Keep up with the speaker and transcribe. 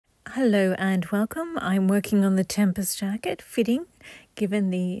Hello and welcome. I'm working on the Tempest jacket fitting, given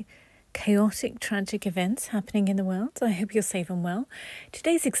the chaotic, tragic events happening in the world. I hope you're safe and well.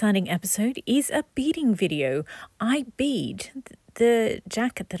 Today's exciting episode is a beading video. I bead the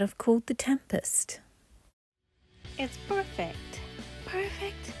jacket that I've called the Tempest. It's perfect.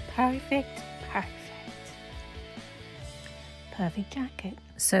 Perfect, perfect, perfect. Perfect jacket.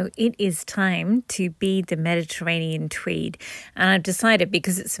 So it is time to bead the Mediterranean tweed, and I've decided,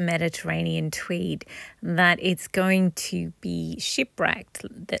 because it's a Mediterranean tweed, that it's going to be shipwrecked,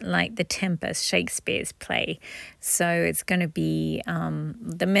 that like the Tempest, Shakespeare's play. So it's going to be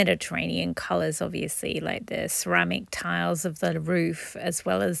the Mediterranean colours, obviously, like the ceramic tiles of the roof, as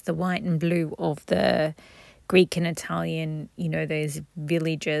well as the white and blue of the Greek and Italian, those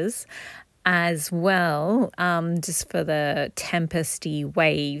villages. As well, just for the tempesty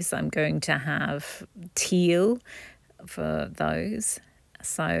waves, I'm going to have teal for those.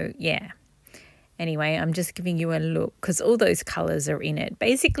 So, yeah. Anyway, I'm just giving you a look because all those colours are in it.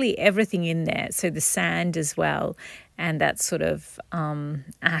 Basically, everything in there. So the sand as well, and that sort of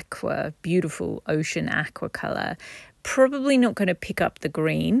aqua, beautiful ocean aqua colour. Probably not going to pick up the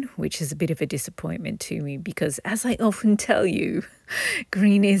green, which is a bit of a disappointment to me because, as I often tell you,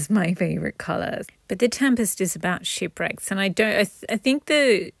 green is my favourite colour. But the Tempest is about shipwrecks, and I think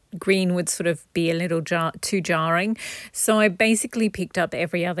the green would sort of be a little too jarring. So I basically picked up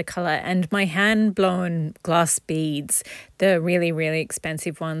every other colour, and my hand-blown glass beads, the really, really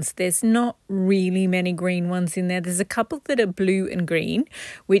expensive ones, there's not really many green ones in there. There's a couple that are blue and green,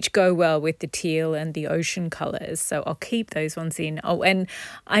 which go well with the teal and the ocean colours. So I'll keep those ones in. Oh, and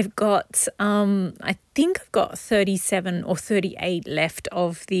I've got, I think I've got 37 or 38 left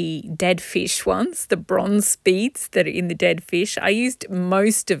of the dead fish ones, the bronze beads that are in the dead fish. I used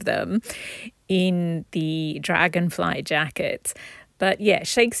most of them in the dragonfly jacket. But yeah,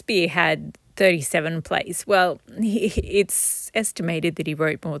 Shakespeare had 37 plays. Well, it's estimated that he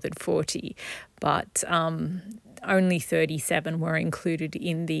wrote more than 40, but only 37 were included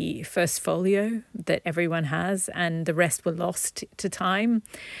in the first folio that everyone has, and the rest were lost to time.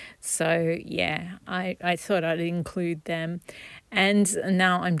 So yeah, I thought I'd include them. And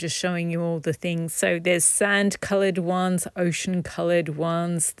now I'm just showing you all the things. So there's sand-coloured ones, ocean-coloured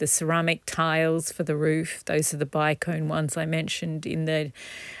ones, the ceramic tiles for the roof. Those are the bicone ones I mentioned in the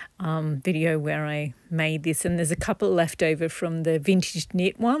video where I made this, and there's a couple left over from the vintage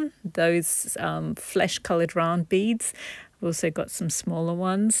knit one, those flesh-coloured round beads. I've also got some smaller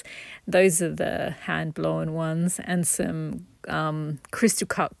ones. Those are the hand-blown ones, and some crystal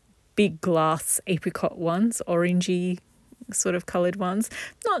cut big glass apricot ones, orangey sort of coloured ones.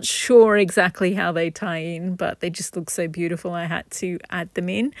 Not sure exactly how they tie in, but they just look so beautiful I had to add them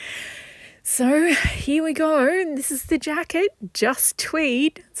in. So here we go. This is the jacket, just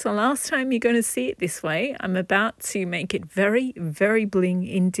tweed. It's the last time you're going to see it this way. I'm about to make it very, very bling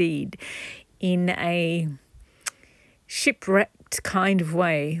indeed, in a shipwrecked kind of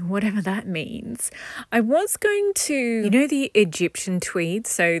way, whatever that means. I was going to, the Egyptian tweed.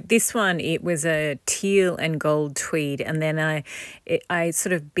 So this one, it was a teal and gold tweed, and then I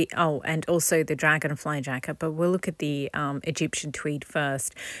sort of and also the dragonfly jacket. But we'll look at the Egyptian tweed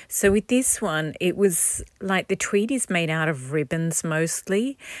first. So with this one, it was like the tweed is made out of ribbons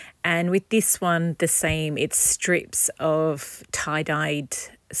mostly, and with this one, the same. It's strips of tie-dyed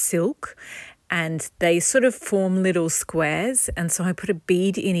silk, and they sort of form little squares, and so I put a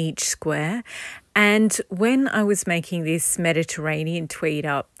bead in each square. And when I was making this Mediterranean tweed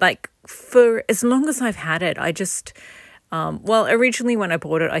up, like for as long as I've had it, I just, originally when I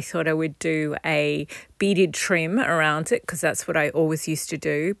bought it, I thought I would do a beaded trim around it because that's what I always used to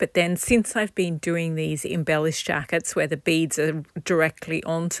do. But then since I've been doing these embellished jackets where the beads are directly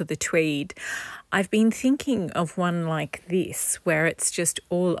onto the tweed, I've been thinking of one like this where it's just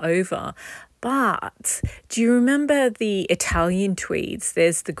all over. But do you remember the Italian tweeds?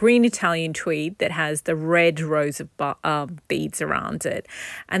 There's the green Italian tweed that has the red rows of beads around it.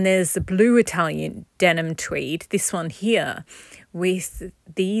 And there's the blue Italian denim tweed, this one here, with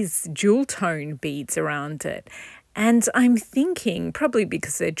these jewel tone beads around it. And I'm thinking, probably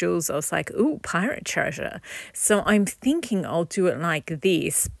because they're jewels, I was like, ooh, pirate treasure. So I'm thinking I'll do it like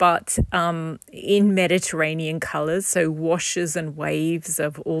this, but in Mediterranean colours, so washes and waves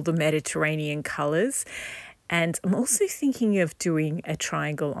of all the Mediterranean colours. And I'm also thinking of doing a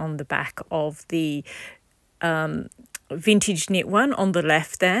triangle on the back of the vintage knit one on the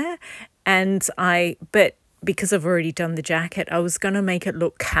left there. But because I've already done the jacket, I was going to make it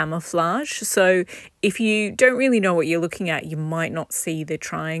look camouflage. So if you don't really know what you're looking at, you might not see the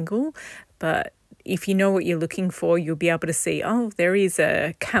triangle, but if you know what you're looking for, you'll be able to see, oh, there is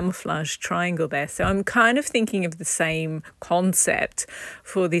a camouflage triangle there. So I'm kind of thinking of the same concept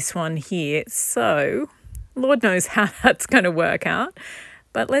for this one here. So Lord knows how that's going to work out,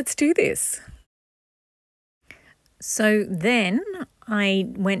 but let's do this. So then I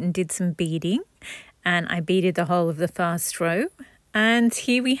went and did some beading, and I beaded the whole of the first row. And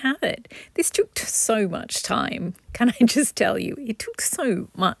here we have it. This took so much time. Can I just tell you? It took so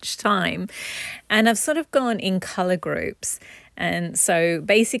much time. And I've sort of gone in colour groups. And so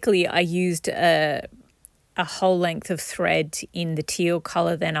basically I used a whole length of thread in the teal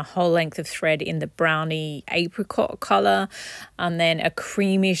colour, then a whole length of thread in the brownie apricot colour, and then a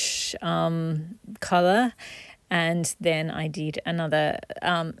creamish colour. And then I did another,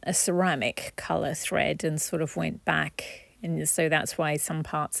 a ceramic colour thread and sort of went back. And so that's why some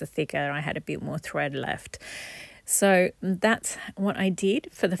parts are thicker. I had a bit more thread left. So that's what I did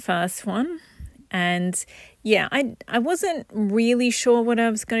for the first one. And yeah, I wasn't really sure what I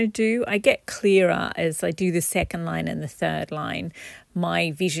was going to do. I get clearer as I do the second line and the third line.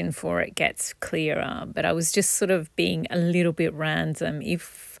 My vision for it gets clearer. But I was just sort of being a little bit random.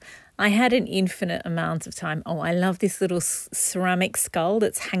 If I had an infinite amount of time. Oh, I love this little ceramic skull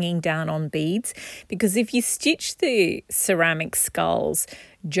that's hanging down on beads, because if you stitch the ceramic skulls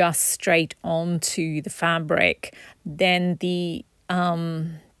just straight onto the fabric, then the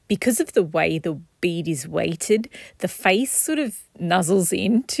because of the way the bead is weighted, the face sort of nuzzles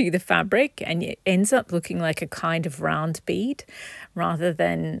into the fabric and it ends up looking like a kind of round bead rather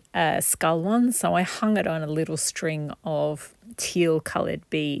than a skull one. So I hung it on a little string of teal coloured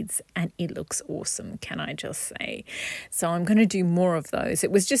beads and it looks awesome, can I just say. So I'm going to do more of those.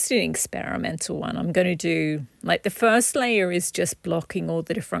 It was just an experimental one. I'm going to do, like, the first layer is just blocking all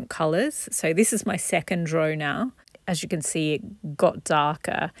the different colours. So this is my second row now. As you can see, it got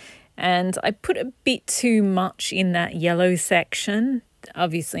darker. And I put a bit too much in that yellow section.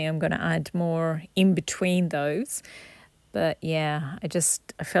 Obviously, I'm going to add more in between those. But yeah,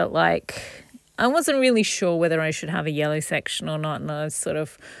 I felt like I wasn't really sure whether I should have a yellow section or not. And I sort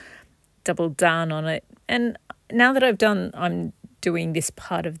of doubled down on it. And now that I'm doing this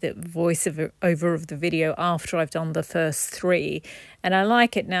part of the voiceover of the video after I've done the first three. And I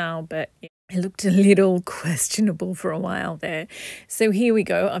like it now, but it looked a little questionable for a while there. So here we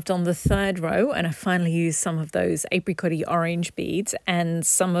go. I've done the third row and I finally used some of those apricot-y orange beads and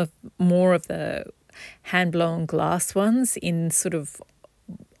more of the hand-blown glass ones in sort of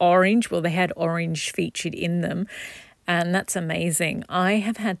orange. Well, they had orange featured in them. And that's amazing. I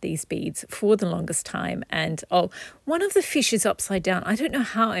have had these beads for the longest time. And, one of the fish is upside down. I don't know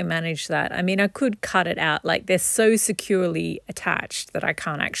how I managed that. I mean, I could cut it out. Like, they're so securely attached that I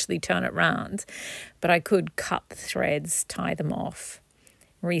can't actually turn it round. But I could cut the threads, tie them off,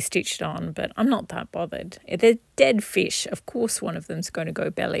 restitch it on. But I'm not that bothered. They're dead fish. Of course, one of them's going to go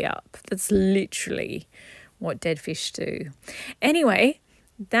belly up. That's literally what dead fish do. Anyway,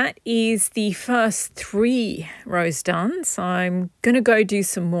 that is the first 3 rows done. So I'm going to go do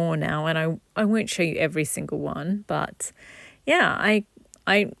some more now, and I won't show you every single one, but yeah,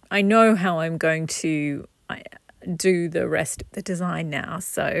 I know how I'm going to do the rest of the design now.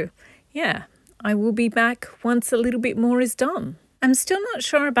 So yeah, I will be back once a little bit more is done. I'm still not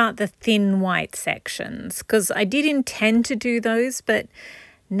sure about the thin white sections because I did intend to do those, but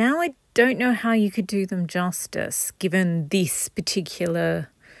now I don't know how you could do them justice given this particular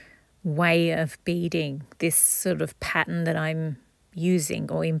way of beading, this sort of pattern that I'm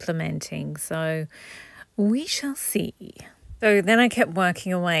using or implementing. So we shall see. So then I kept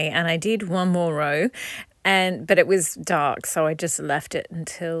working away and I did one more row, but it was dark, so I just left it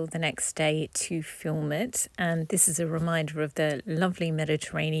until the next day to film it. And this is a reminder of the lovely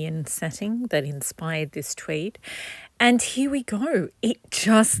Mediterranean setting that inspired this tweed. And here we go. It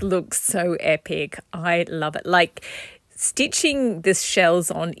just looks so epic. I love it. Like, stitching the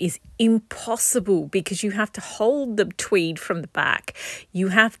shells on is impossible because you have to hold the tweed from the back. You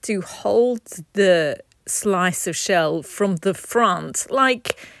have to hold the slice of shell from the front.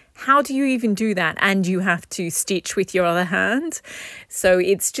 Like, how do you even do that? And you have to stitch with your other hand. So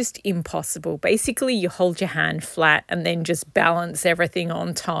it's just impossible. Basically, you hold your hand flat and then just balance everything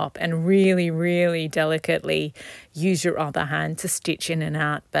on top and really, really delicately use your other hand to stitch in and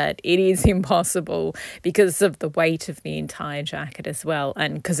out. But it is impossible because of the weight of the entire jacket as well.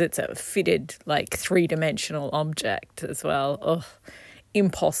 And because it's a fitted, like, 3-dimensional object as well. Oh,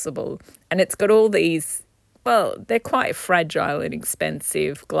 impossible. And it's got all these, well, they're quite fragile and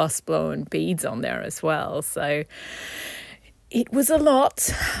expensive glass-blown beads on there as well. So it was a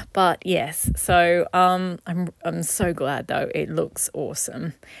lot, but yes. So I'm so glad though. It looks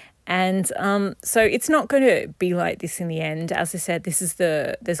awesome. And so it's not going to be like this in the end. As I said,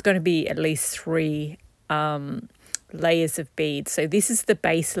 there's going to be at least 3 layers of beads. So this is the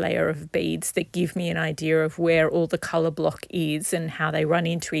base layer of beads that give me an idea of where all the color block is and how they run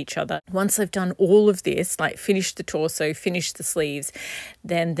into each other. Once I've done all of this, like finished the torso, finished the sleeves,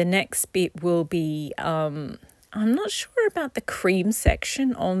 then the next bit will be, I'm not sure about the cream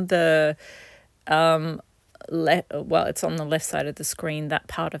section on the well, it's on the left side of the screen, that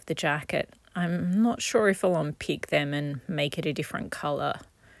part of the jacket. I'm not sure if I'll unpick them and make it a different color.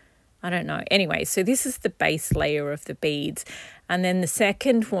 I don't know. Anyway, so this is the base layer of the beads. And then the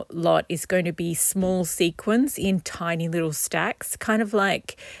second lot is going to be small sequins in tiny little stacks, kind of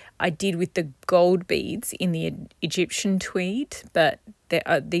like I did with the gold beads in the Egyptian tweed, but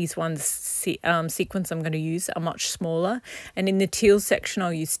these ones, sequins I'm going to use are much smaller. And in the teal section,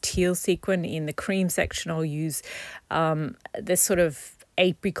 I'll use teal sequin. In the cream section, I'll use the sort of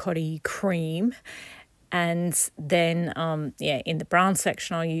apricot-y cream. And then, in the brown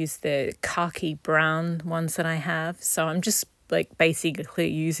section, I'll use the khaki brown ones that I have. So I'm just like basically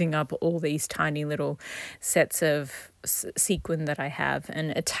using up all these tiny little sets of sequin that I have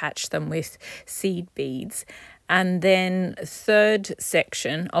and attach them with seed beads. And then third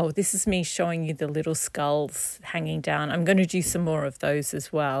section, this is me showing you the little skulls hanging down. I'm going to do some more of those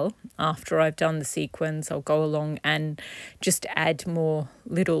as well. After I've done the sequins, I'll go along and just add more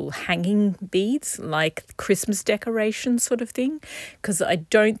little hanging beads, like Christmas decoration sort of thing, because I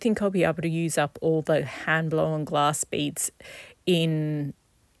don't think I'll be able to use up all the hand-blown glass beads in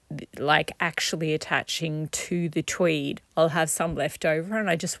like actually attaching to the tweed. I'll have some left over and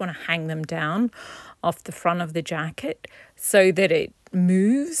I just want to hang them down off the front of the jacket so that it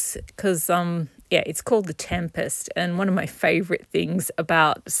moves, because it's called The Tempest, and one of my favorite things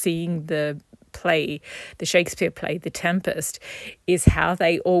about seeing the Shakespeare play The Tempest is how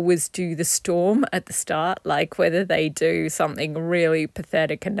they always do the storm at the start, like whether they do something really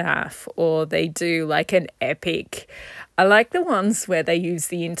pathetic and naff or they do like an epic. I like the ones where they use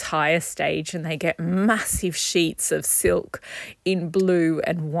the entire stage and they get massive sheets of silk in blue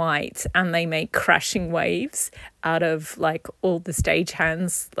and white and they make crashing waves out of like all the stage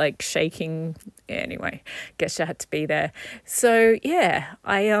hands like shaking. Anyway, guess I had to be there. So yeah,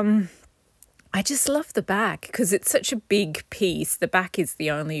 I just love the back because it's such a big piece. The back is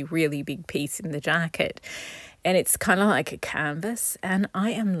the only really big piece in the jacket. And it's kind of like a canvas. And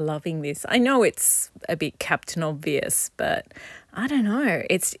I am loving this. I know it's a bit Captain Obvious, but I don't know.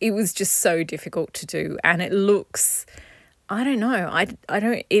 It was just so difficult to do. And it looks, I don't know.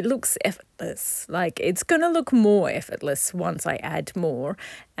 It looks effortless. Like it's going to look more effortless once I add more.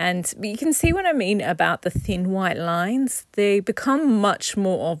 And you can see what I mean about the thin white lines. They become much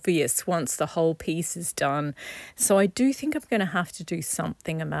more obvious once the whole piece is done. So I do think I'm going to have to do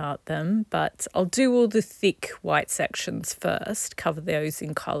something about them, but I'll do all the thick white sections first, cover those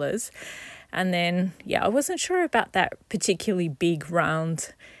in colours. And then, I wasn't sure about that particularly big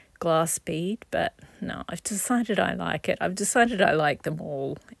round glass bead, but no, I've decided I like it. I've decided I like them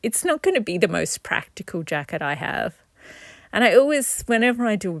all. It's not going to be the most practical jacket I have. And I always, whenever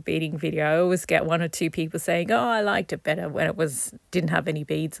I do a beading video, I always get 1 or 2 people saying, I liked it better when it didn't have any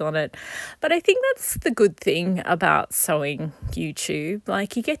beads on it. But I think that's the good thing about sewing YouTube.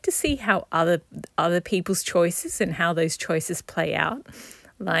 Like you get to see how other people's choices and how those choices play out.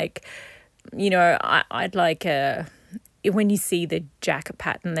 Like, I'd like when you see the jacket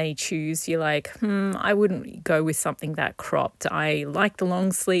pattern they choose, you're like, I wouldn't go with something that cropped. I like the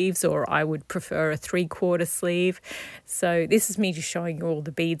long sleeves, or I would prefer a 3/4 sleeve. So this is me just showing you all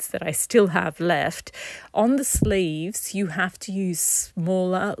the beads that I still have left. On the sleeves, you have to use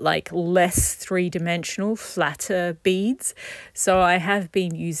smaller, like less 3-dimensional, flatter beads. So I have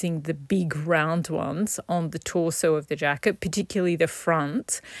been using the big round ones on the torso of the jacket, particularly the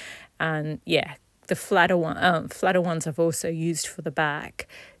front. And the flatter ones I've also used for the back,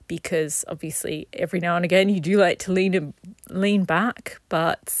 because obviously every now and again you do like to lean back,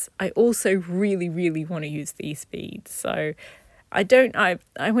 but I also really, really want to use these beads. So I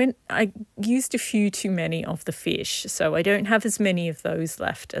used a few too many of the fish, so I don't have as many of those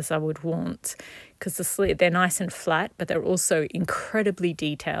left as I would want, because they're nice and flat, but they're also incredibly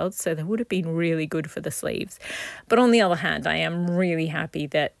detailed, so they would have been really good for the sleeves. But on the other hand, I am really happy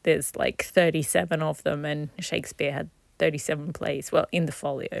that there's like 37 of them, and Shakespeare had 37 plays, well, in the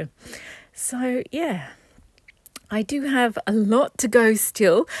folio. So I do have a lot to go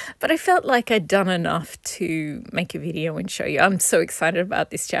still, but I felt like I'd done enough to make a video and show you. I'm so excited about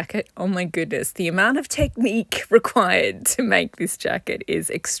this jacket. Oh my goodness, the amount of technique required to make this jacket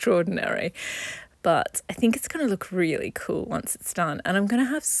is extraordinary. but I think it's going to look really cool once it's done. And I'm going to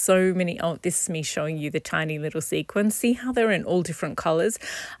have so many, oh, this is me showing you the tiny little sequins. See how they're in all different colours?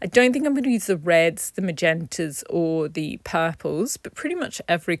 I don't think I'm going to use the reds, the magentas or the purples, but pretty much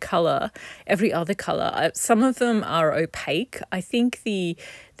every colour, every other colour. Some of them are opaque. I think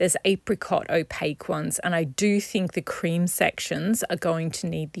there's apricot opaque ones, and I do think the cream sections are going to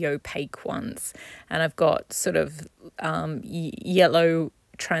need the opaque ones. And I've got sort of yellow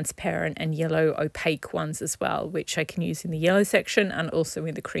transparent and yellow opaque ones as well, which I can use in the yellow section and also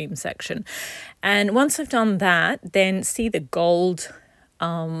in the cream section. And once I've done that, then see the gold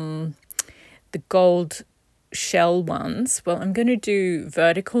shell ones. Well, I'm going to do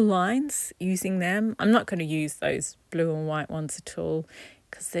vertical lines using them. I'm not going to use those blue and white ones at all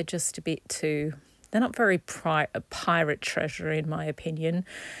because they're just a bit too, they're not very a pirate treasure in my opinion.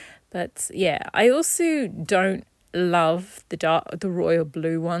 But yeah, I also don't love the royal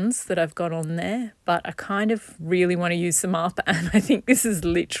blue ones that I've got on there, but I kind of really want to use them up, and I think this is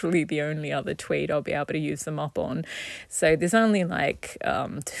literally the only other tweed I'll be able to use them up on. So there's only like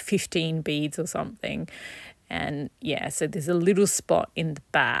 15 beads or something. And yeah, so there's a little spot in the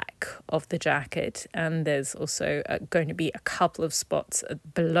back of the jacket, and there's also going to be a couple of spots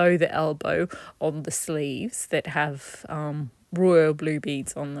below the elbow on the sleeves that have royal blue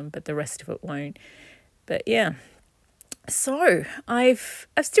beads on them, but the rest of it won't. But yeah, so I've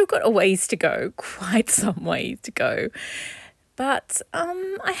still got a ways to go, quite some ways to go. But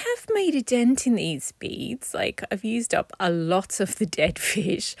I have made a dent in these beads. Like, I've used up a lot of the dead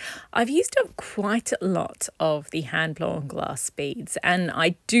fish. I've used up quite a lot of the hand-blown glass beads. And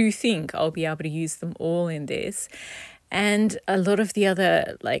I do think I'll be able to use them all in this. And a lot of the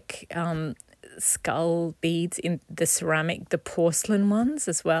other, like, skull beads in the ceramic, the porcelain ones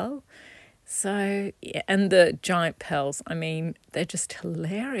as well. So, yeah, and the giant pearls, I mean, they're just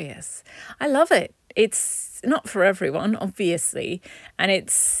hilarious. I love it. It's not for everyone, obviously,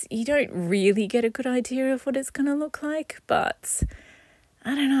 and you don't really get a good idea of what it's going to look like, but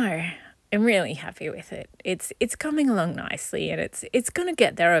I don't know. I'm really happy with it. It's coming along nicely, and it's going to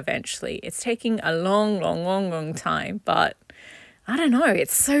get there eventually. It's taking a long time, but I don't know.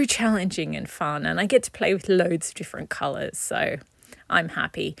 It's so challenging and fun, and I get to play with loads of different colours, so I'm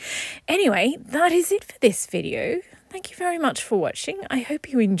happy. Anyway, that is it for this video. Thank you very much for watching. I hope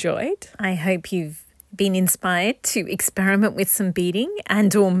you enjoyed. I hope you've been inspired to experiment with some beading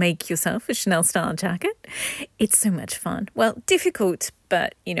and or make yourself a Chanel style jacket. It's so much fun. Well, difficult,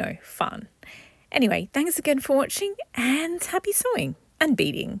 but you know, fun. Anyway, thanks again for watching, and happy sewing and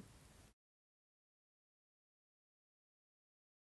beading.